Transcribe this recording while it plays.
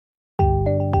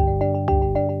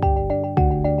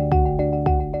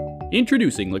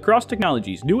Introducing Crosse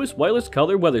Technology's newest wireless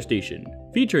color weather station,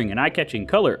 featuring an eye-catching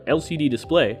color LCD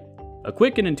display, a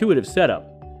quick and intuitive setup,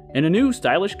 and a new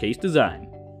stylish case design.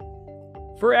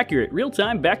 For accurate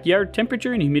real-time backyard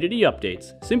temperature and humidity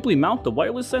updates, simply mount the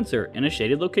wireless sensor in a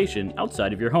shaded location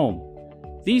outside of your home.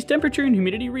 These temperature and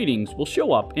humidity readings will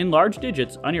show up in large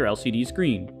digits on your LCD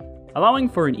screen, allowing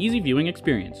for an easy viewing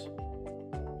experience.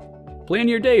 Plan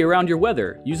your day around your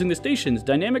weather using the station's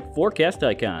dynamic forecast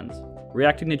icons.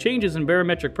 Reacting to changes in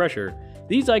barometric pressure,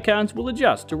 these icons will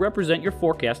adjust to represent your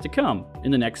forecast to come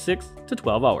in the next 6 to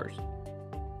 12 hours.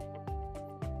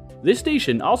 This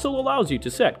station also allows you to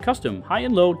set custom high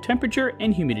and low temperature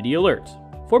and humidity alerts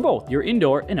for both your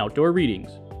indoor and outdoor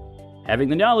readings. Having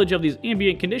the knowledge of these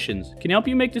ambient conditions can help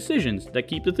you make decisions that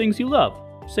keep the things you love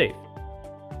safe.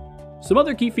 Some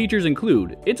other key features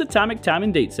include its atomic time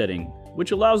and date setting,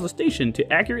 which allows the station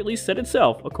to accurately set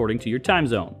itself according to your time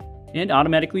zone and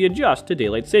automatically adjust to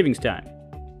daylight savings time.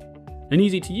 An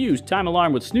easy-to-use time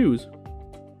alarm with snooze,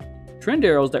 trend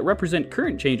arrows that represent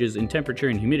current changes in temperature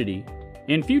and humidity,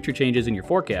 and future changes in your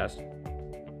forecast,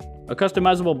 a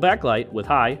customizable backlight with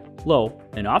high, low,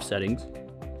 and off settings,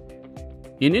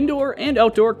 and indoor and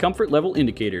outdoor comfort level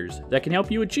indicators that can help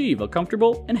you achieve a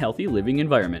comfortable and healthy living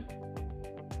environment.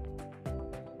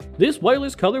 This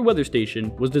wireless color weather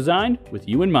station was designed with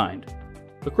you in mind.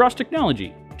 Crosse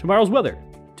Technology, tomorrow's weather,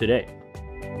 today.